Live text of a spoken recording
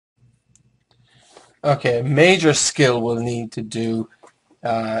Okay, a major skill we'll need to do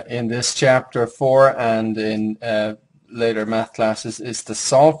in this chapter 4 and in later math classes is to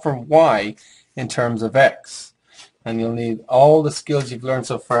solve for y in terms of x. And you'll need all the skills you've learned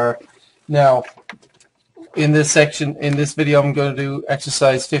so far. Now, in this section, in this video, I'm going to do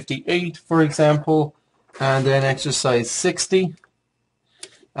exercise 58, for example, and then exercise 60.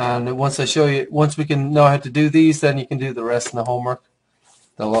 And once I show you, once we can know how to do these, then you can do the rest in the homework.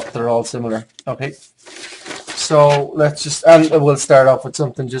 They're all similar. Okay. So let's just, and we'll start off with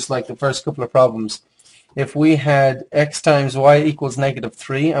something just like the first couple of problems. If we had x times y equals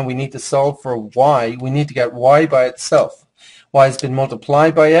 -3 and we need to solve for y, we need to get y by itself. Y has been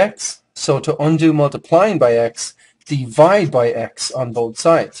multiplied by x, so to undo multiplying by x, divide by x on both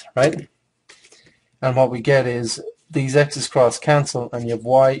sides, right? And what we get is these x's cross cancel and you have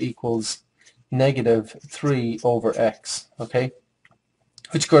y equals -3 over x, okay?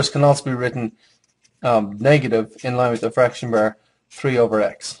 Which of course can also be written negative in line with the fraction bar 3 over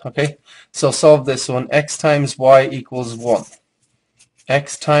x. Okay, so solve this one. X times y equals 1.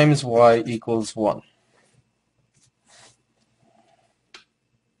 X times y equals 1.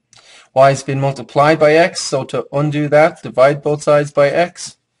 Y has been multiplied by x, so to undo that, divide both sides by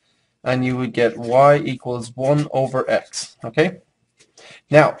x, and you would get y equals 1 over x. Okay,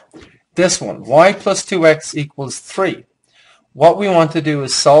 now this one, y plus 2x equals 3. What we want to do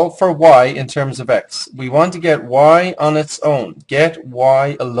is solve for y in terms of x. We want to get y on its own. Get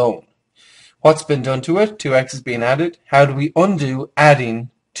y alone. What's been done to it? 2x is being added. How do we undo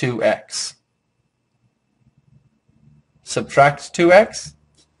adding 2x? Subtract 2x.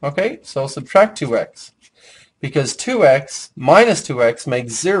 Okay, so subtract 2x. Because 2x minus 2x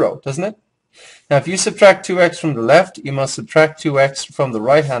makes 0, doesn't it? Now if you subtract 2x from the left, you must subtract 2x from the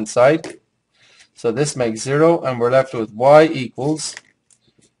right hand side. So this makes 0, and we're left with y equals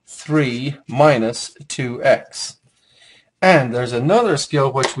 3 minus 2x. And there's another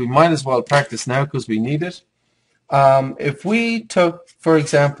skill which we might as well practice now because we need it. If we took, for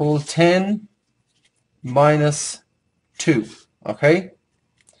example, 10 minus 2, okay,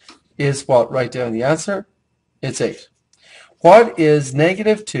 is what? Write down the answer. It's 8. What is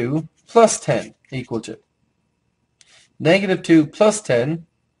 -2 plus 10 equal to? -2 plus 10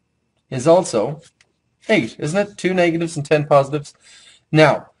 is also 8, isn't it? 2 negatives and 10 positives.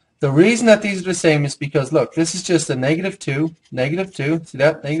 Now, the reason that these are the same is because, look, this is just a -2, see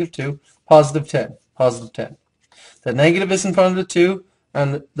that? -2, positive 10, positive 10. The negative is in front of the 2,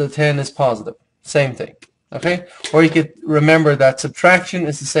 and the 10 is positive. Same thing, okay? Or you could remember that subtraction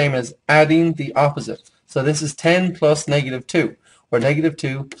is the same as adding the opposite. So this is 10 plus -2, or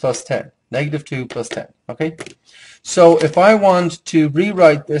 -2 plus 10. -2 plus 10, okay? So if I want to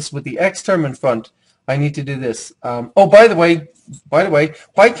rewrite this with the x term in front, I need to do this. Oh, by the way,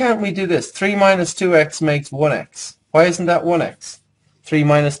 why can't we do this? 3 minus 2x makes 1x. Why isn't that 1x? 3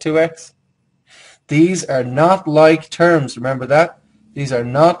 minus 2x? These are not like terms. Remember that? These are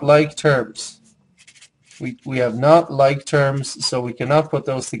not like terms. We have not like terms, so we cannot put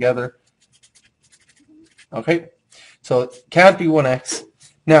those together. Okay? So it can't be 1x.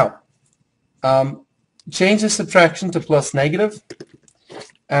 Now, change the subtraction to plus negative,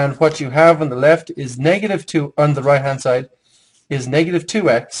 and what you have on the left is -2, on the right hand side is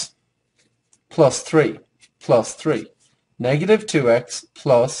 -2x plus 3 plus 3. -2x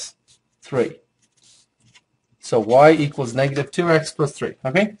plus 3. So y equals -2x plus 3.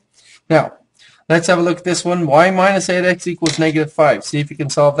 Okay? Now, let's have a look at this one. Y minus 8x equals -5. See if you can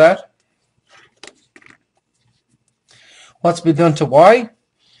solve that. What's been done to y?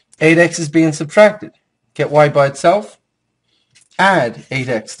 8x is being subtracted. Get y by itself. Add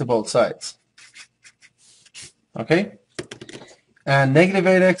 8x to both sides. Okay? And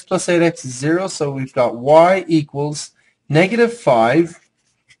 -8x plus 8x is 0, so we've got y equals -5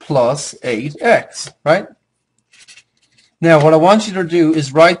 plus 8x, right? Now what I want you to do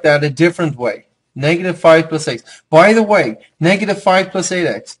is write that a different way. -5 plus 8. By the way, -5 plus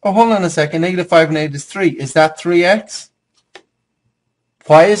 8x. Oh, hold on a second. -5 and 8 is 3. Is that 3x?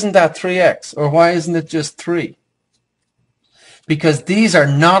 Why isn't that 3x? Or why isn't it just 3? Because these are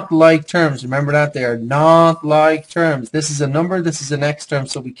not like terms. Remember that? They are not like terms. This is a number, this is an x term,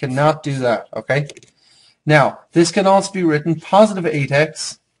 so we cannot do that, okay? Now, this can also be written positive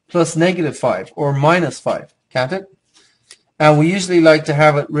 8x plus -5 or -5, can't it? And we usually like to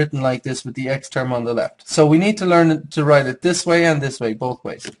have it written like this with the x term on the left. So we need to learn to write it this way and this way, both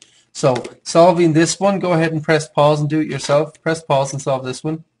ways. So solving this one, go ahead and press pause and do it yourself. Press pause and solve this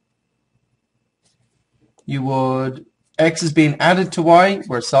one. You would, x is being added to y.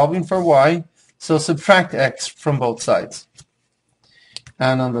 We're solving for y. So subtract x from both sides.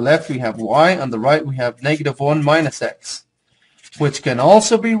 And on the left we have y, on the right we have negative 1 minus x, which can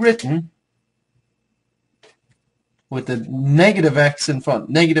also be written with the negative x in front,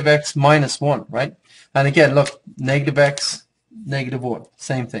 negative x minus 1, right? And again, look, negative x, negative 1,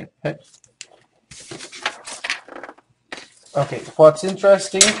 same thing, okay? Okay, what's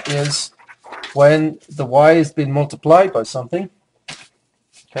interesting is when the y has been multiplied by something,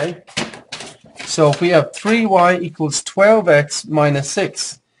 okay? So if we have 3y equals 12x minus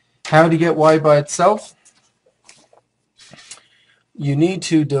 6, how do you get y by itself? You need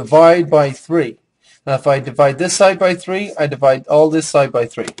to divide by 3. Now if I divide this side by 3, I divide all this side by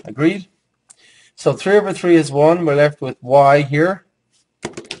 3. Agreed? So 3 over 3 is 1. We're left with y here.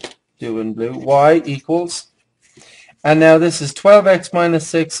 Do in blue. Y equals. And now this is 12x minus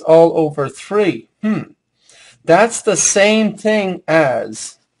 6 all over 3. That's the same thing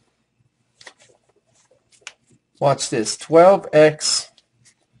as, watch this, 12x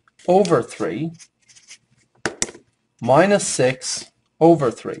over 3 minus 6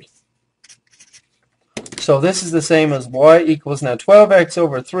 over 3. So this is the same as y equals, now 12x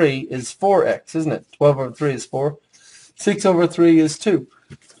over 3 is 4x, isn't it? 12 over 3 is 4. 6 over 3 is 2.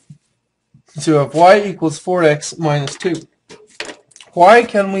 So you have y equals 4x minus 2. Why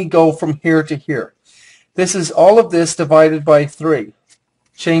can we go from here to here? This is all of this divided by 3.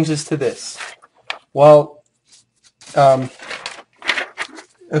 Changes to this. Well, a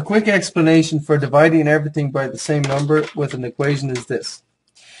quick explanation for dividing everything by the same number with an equation is this.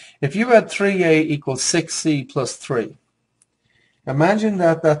 If you had 3a equals 6c plus 3, imagine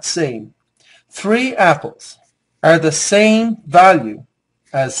that that's saying 3 apples are the same value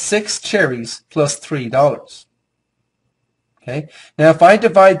as 6 cherries plus $3. Okay. Now if I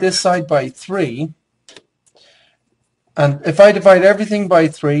divide this side by 3, and if I divide everything by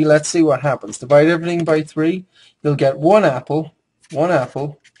 3, let's see what happens. Divide everything by 3, you'll get 1 apple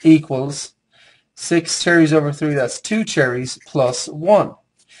equals 6 cherries over 3, that's 2 cherries plus 1.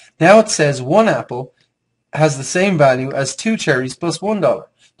 Now it says 1 apple has the same value as 2 cherries plus $1.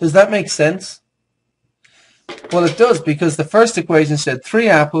 Does that make sense? Well, it does, because the first equation said 3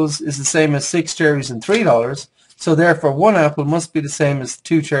 apples is the same as 6 cherries and $3, so therefore 1 apple must be the same as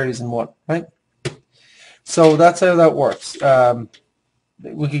 2 cherries and 1, right? So that's how that works.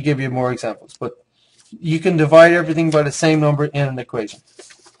 We could give you more examples, but you can divide everything by the same number in an equation.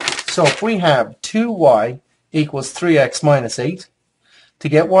 So if we have 2y equals 3x minus 8, to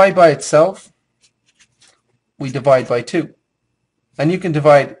get y by itself, we divide by 2. And you can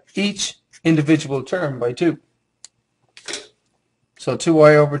divide each individual term by 2. So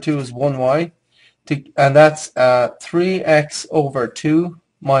 2y over 2 is 1y, and that's 3x over 2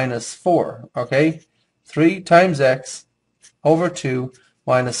 minus 4, okay? 3 times x over 2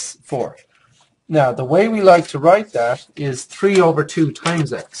 minus 4. Now, the way we like to write that is 3 over 2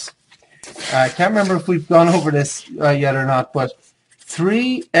 times x. I can't remember if we've gone over this yet or not, but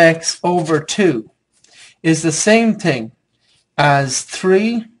 3x over 2 is the same thing as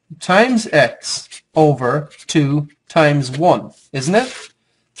 3 times x over 2 times 1, isn't it?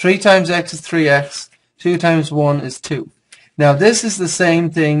 3 times x is 3x, 2 times 1 is 2. Now this is the same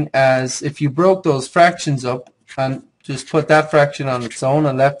thing as if you broke those fractions up and just put that fraction on its own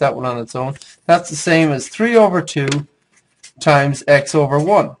and left that one on its own. That's the same as 3 over 2 times x over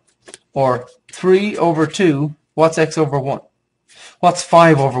 1. Or 3 over 2, what's x over 1? What's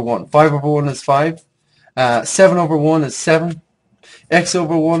 5 over 1? 5 over 1 is 5. 7 over 1 is 7. X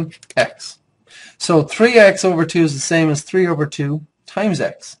over 1, x. So 3x over 2 is the same as 3 over 2 times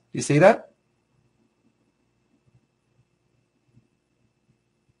x. Do you see that?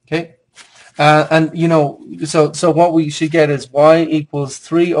 Okay. And you know, so what we should get is y equals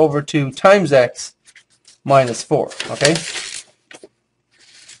 3 over 2 times x minus 4. Okay.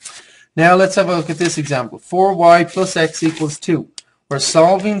 Now let's have a look at this example. 4y plus x equals 2. We're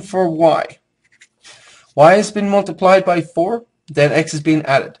solving for y. Y has been multiplied by 4, then x has been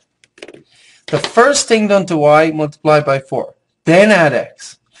added. The first thing done to y, multiply by 4. Then add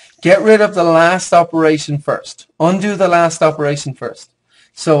x. Get rid of the last operation first. Undo the last operation first.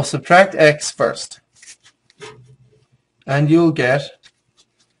 So subtract x first. And you'll get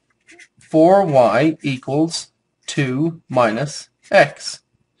 4y equals 2 minus x.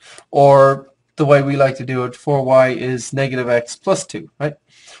 Or the way we like to do it, 4y is negative x plus 2, right?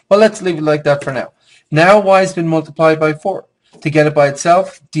 Well, let's leave it like that for now. Now y has been multiplied by 4. To get it by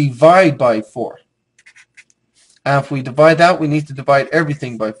itself, divide by 4. And if we divide that, we need to divide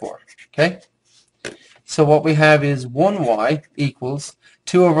everything by 4. Okay? So what we have is 1y equals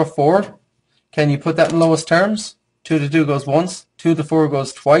 2 over 4. Can you put that in lowest terms? 2 to 2 goes once. 2 to 4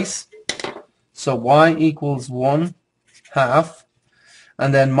 goes twice. So y equals 1 half.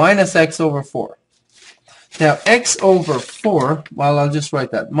 and then minus x over 4. Now x over 4, well, I'll just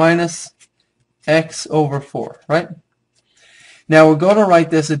write that, minus x over 4, right? Now we're going to write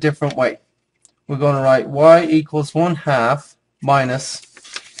this a different way. We're going to write y equals 1/2 minus,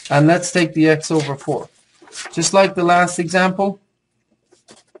 and let's take the x over 4. Just like the last example,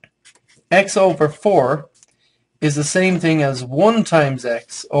 x over 4 is the same thing as 1 times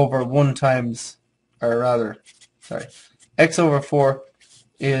x over 1 times, or rather, sorry, x over 4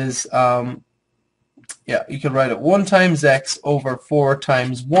 is, you can write it 1 times x over 4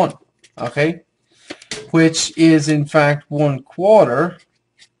 times 1, okay? Which is in fact 1/4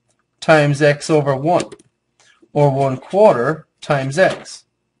 times x over 1, or 1/4 times x,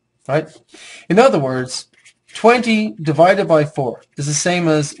 right? In other words, 20 divided by 4 is the same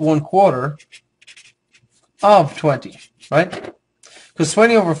as 1/4 of 20, right? Because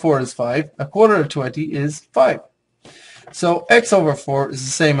 20 over 4 is 5, 1/4 of 20 is 5. So x over 4 is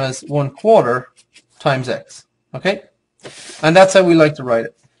the same as 1/4 times x, okay? And that's how we like to write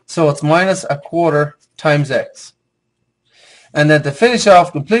it. So it's minus 1/4 times x. And then to finish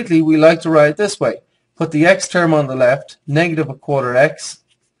off completely, we like to write it this way. Put the x term on the left, negative 1/4 x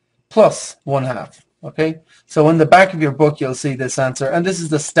plus 1/2, okay? So in the back of your book, you'll see this answer, and this is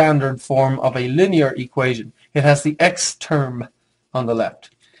the standard form of a linear equation. It has the x term on the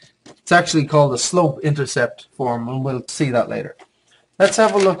left. It's actually called the slope-intercept form, and we'll see that later. Let's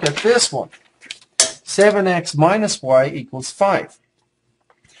have a look at this one. 7x minus y equals 5.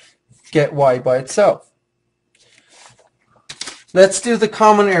 Get y by itself. Let's do the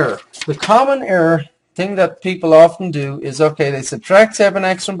common error. The common error thing that people often do is, okay, they subtract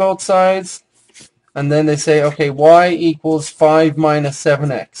 7x from both sides, and then they say, okay, y equals 5 minus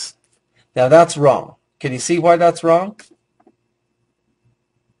 7x. Now that's wrong. Can you see why that's wrong?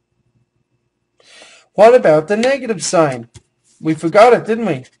 What about the negative sign? We forgot it, didn't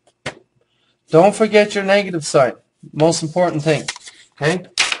we? Don't forget your negative sign. Most important thing. Okay?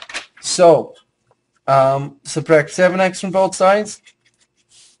 So, subtract 7x from both sides,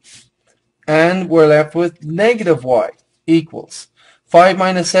 and we're left with negative y equals 5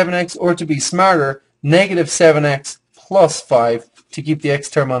 minus 7x, or to be smarter, negative 7x plus 5 to keep the x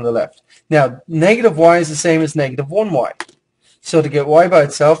term on the left. Now, negative y is the same as negative 1y. So to get y by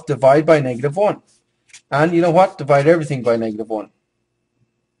itself, divide by negative 1. And you know what? Divide everything by negative 1.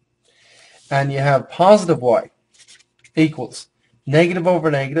 And you have positive y equals negative over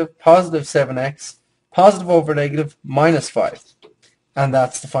negative, positive 7x, positive over negative, minus 5. And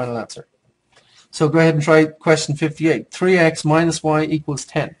that's the final answer. So go ahead and try question 58. 3x minus y equals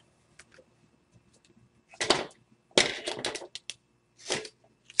 10.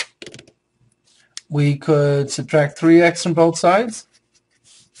 We could subtract 3x from both sides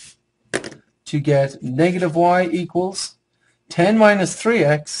to get negative y equals 10 minus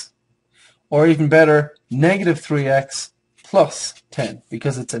 3x, or even better, negative 3x plus 10,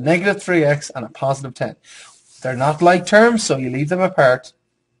 because it's a negative 3x and a positive 10. They're not like terms, so you leave them apart.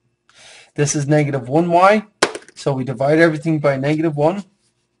 This is negative 1y, so we divide everything by negative 1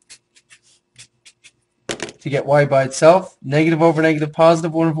 to get y by itself. Negative over negative,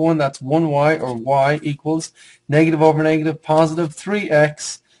 positive 1 over 1, that's 1y, or y equals negative over negative, positive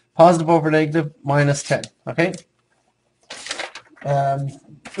 3x, positive over negative, minus 10. Okay?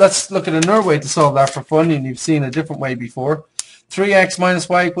 Let's look at another way to solve that for fun, and you've seen a different way before. 3x minus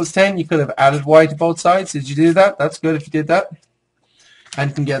y equals 10. You could have added y to both sides. Did you do that? That's good if you did that. And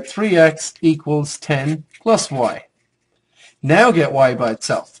you can get 3x equals 10 plus y. Now get y by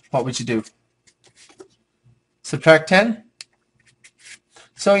itself. What would you do? Subtract 10?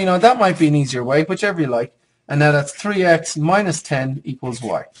 So, you know, that might be an easier way, whichever you like. And now that's 3x minus 10 equals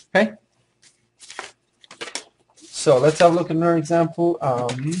y. Okay? So let's have a look at another example.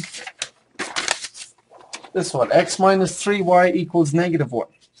 This one, x minus 3y equals negative 1.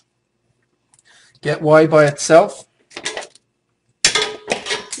 Get y by itself.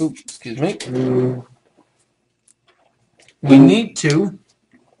 Oops, excuse me. We need to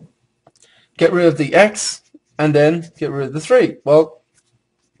get rid of the x and then get rid of the 3. Well,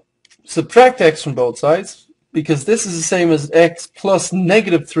 subtract x from both sides, because this is the same as x plus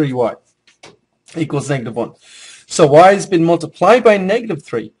negative 3y equals negative 1. So y has been multiplied by negative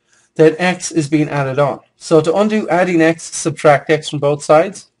 3. Then x is being added on. So to undo adding x, subtract x from both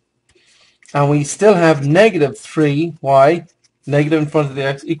sides. And we still have negative 3y, negative in front of the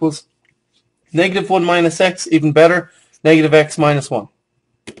x, equals negative 1 minus x, even better, negative x minus 1.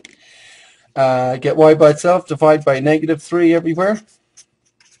 Get y by itself, divide by negative 3 everywhere.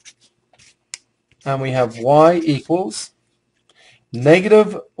 And we have y equals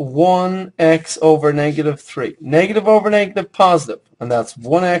negative 1x over negative 3. Negative over negative, positive. And that's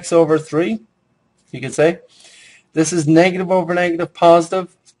 1x over 3, you could say. This is negative over negative,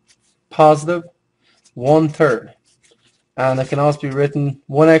 positive, positive, 1/3. And it can also be written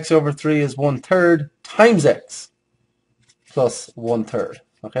 1x over 3 is 1/3 times x plus 1/3.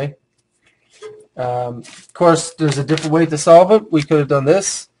 Okay? Of course, there's a different way to solve it. We could have done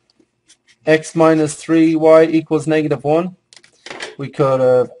this. X minus 3y equals negative 1. We could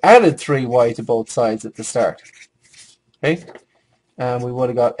have added 3y to both sides at the start. Okay? And we would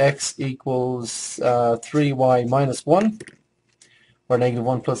have got x equals 3y minus 1, or negative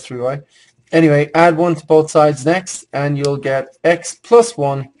 1 plus 3y. Anyway, add 1 to both sides next, and you'll get x plus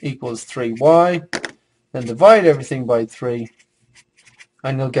 1 equals 3y. Then divide everything by 3,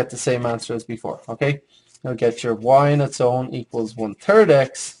 and you'll get the same answer as before. Okay? You'll get your y on its own equals 1/3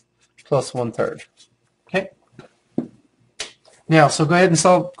 x plus 1/3. Okay? Now, so go ahead and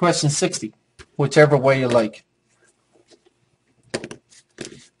solve question 60, whichever way you like.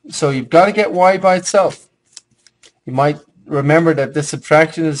 So you've got to get y by itself. You might remember that this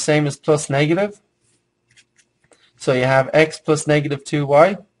subtraction is the same as plus negative. So you have x plus negative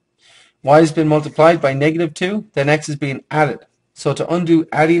 2y. Y has been multiplied by negative 2, then x is being added. So to undo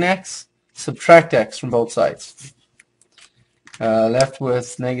adding x, subtract x from both sides. Left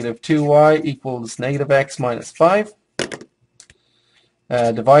with negative 2y equals negative x minus 5.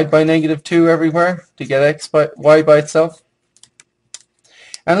 Divide by negative 2 everywhere to get y by itself.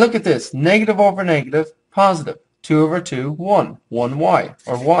 And look at this, negative over negative, positive. 2 over 2, 1. 1y,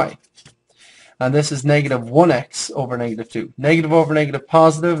 or y. And this is negative 1x over negative 2. Negative over negative,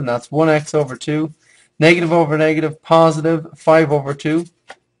 positive, and that's 1x over 2. Negative over negative, positive, 5 over 2.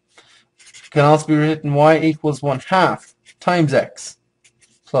 Can also be written y equals 1/2 times x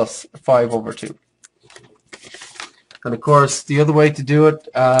plus 5 over 2. And of course, the other way to do it,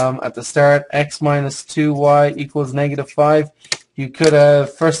 at the start, x minus 2y equals negative 5. You could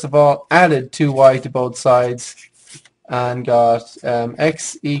have, first of all, added 2y to both sides and got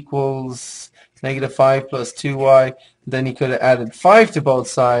x equals negative 5 plus 2y. Then you could have added 5 to both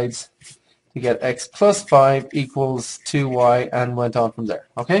sides to get x plus 5 equals 2y and went on from there.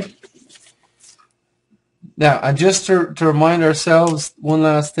 Okay? Now, and just to remind ourselves, one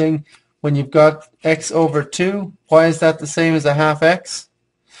last thing. When you've got x over 2, why is that the same as a half x?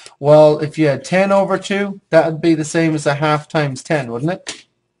 Well, if you had 10 over 2, that would be the same as a half times 10, wouldn't it?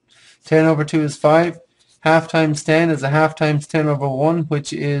 10 over 2 is 5. Half times 10 is a half times 10 over 1,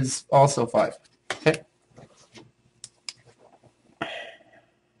 which is also 5.